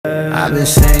I've been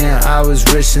saying I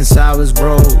was rich since I was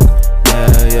broke.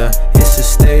 Yeah, yeah, it's a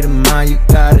state of mind, you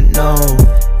gotta know.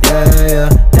 Yeah, yeah,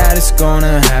 that it's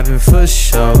gonna happen for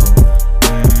sure.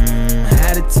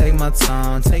 Had to take my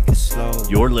time, take it slow.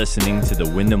 You're listening to the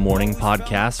Win the Morning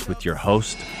podcast with your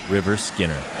host, River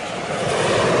Skinner.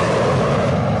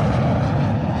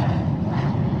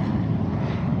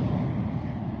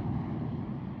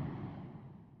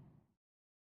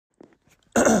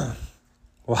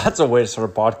 Well, that's a way to start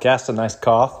a podcast, a nice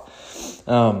cough.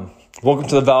 Welcome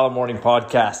to the Valid Morning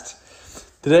Podcast.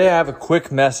 Today I have a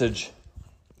quick message,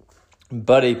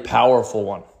 but a powerful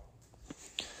one.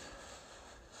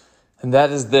 And that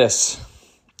is this.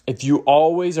 If you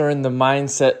always are in the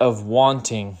mindset of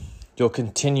wanting, you'll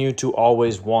continue to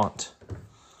always want.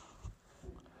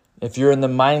 If you're in the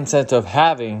mindset of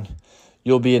having,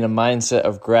 you'll be in a mindset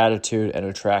of gratitude and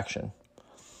attraction.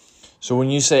 So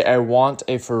when you say, I want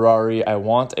a Ferrari, I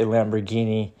want a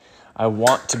Lamborghini, I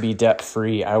want to be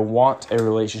debt-free, I want a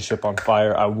relationship on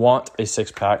fire, I want a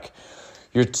six-pack,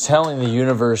 you're telling the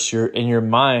universe, you're in your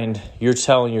mind, you're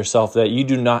telling yourself that you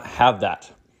do not have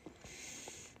that.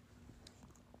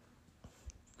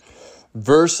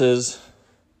 Versus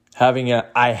having a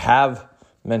I have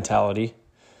mentality,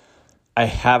 I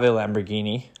have a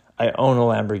Lamborghini, I own a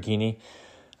Lamborghini,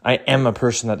 I am a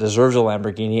person that deserves a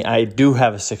Lamborghini. I do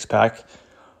have a six-pack.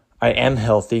 I am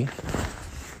healthy. And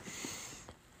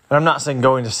I'm not saying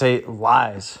going to say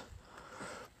lies,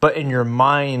 but in your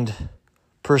mind,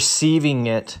 perceiving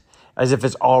it as if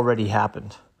it's already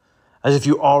happened, as if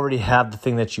you already have the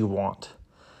thing that you want.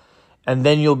 And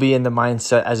then you'll be in the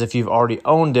mindset as if you've already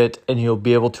owned it, and you'll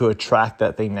be able to attract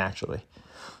that thing naturally.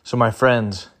 So my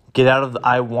friends, get out of the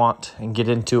I want and get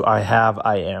into I have,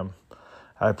 I am.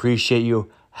 I appreciate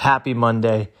you. Happy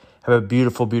Monday. Have a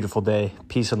beautiful, beautiful day.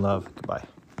 Peace and love. Goodbye.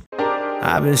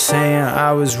 I've been saying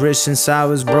I was rich since I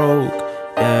was broke.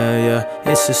 Yeah,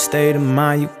 yeah, it's a state of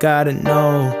mind, you gotta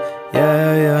know.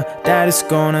 Yeah, yeah, that it's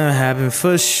gonna happen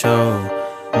for sure.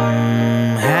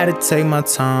 Had to take my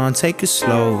time, take it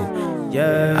slow.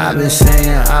 Yeah, I've been saying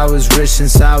I was rich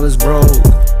since I was broke.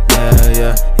 Yeah,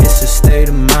 yeah, it's a state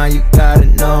of mind, you gotta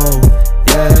know.